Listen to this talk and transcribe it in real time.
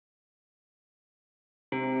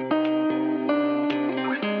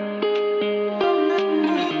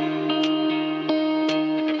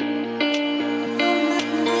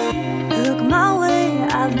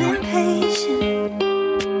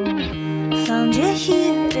Found you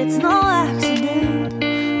here, it's no accident.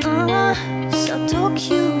 Subtle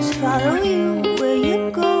cues follow you where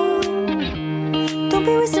you go. Don't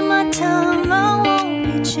be wasting my time, I won't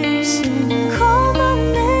be chasing. Call my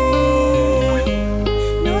name,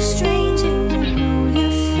 no stranger, I know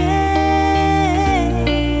your face.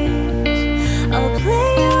 I'll play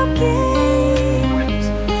your games,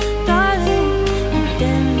 darling, and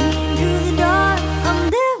then me into the dark. I'm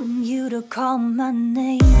daring you to call my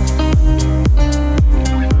name.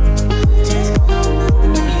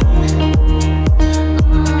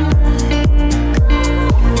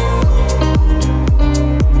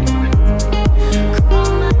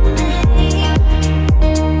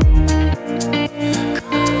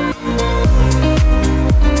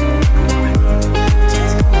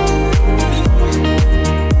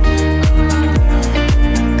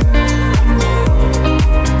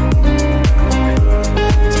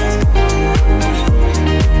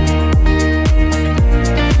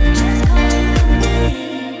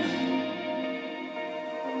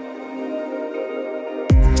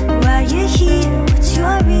 You're here, what's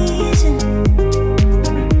your reason?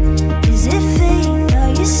 Is it fate, are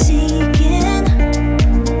you seeking?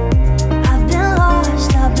 I've been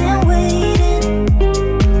lost, I've been waiting.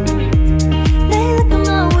 They look at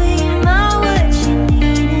my way, my what you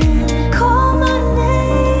needing. Call my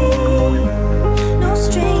name, no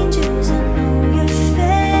strangers, I know your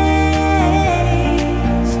face.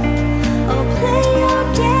 I'll play your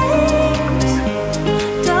games,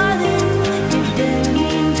 darling, you dare me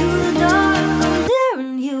into the dark. I'm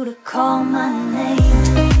daring you to call my name.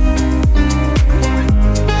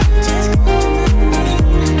 Just call my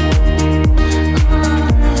name. Call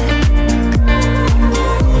my name.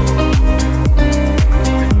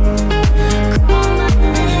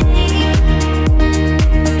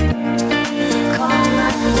 Call my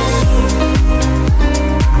name.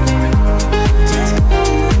 Just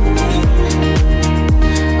call my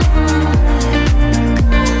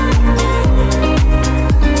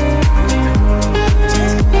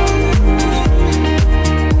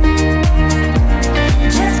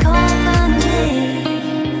Just call my name.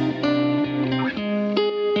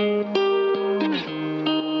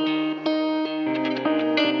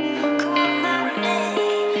 Call my name.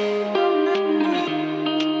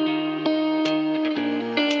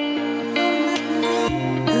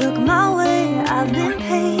 Look my way, I've been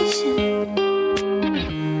patient.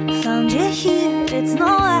 Found you here, it's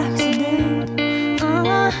no accident.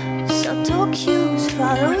 Subtle cues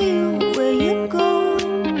follow you where you go.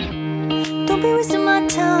 Don't be wasting my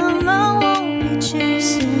time, I won't be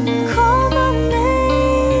chasing. Call my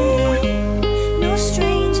name, no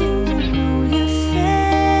stranger, I know your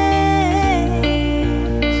face.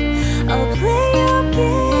 I'll play your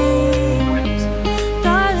games,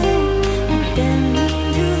 darling, and then me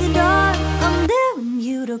into the dark. I'm daring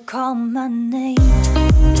you to call my name.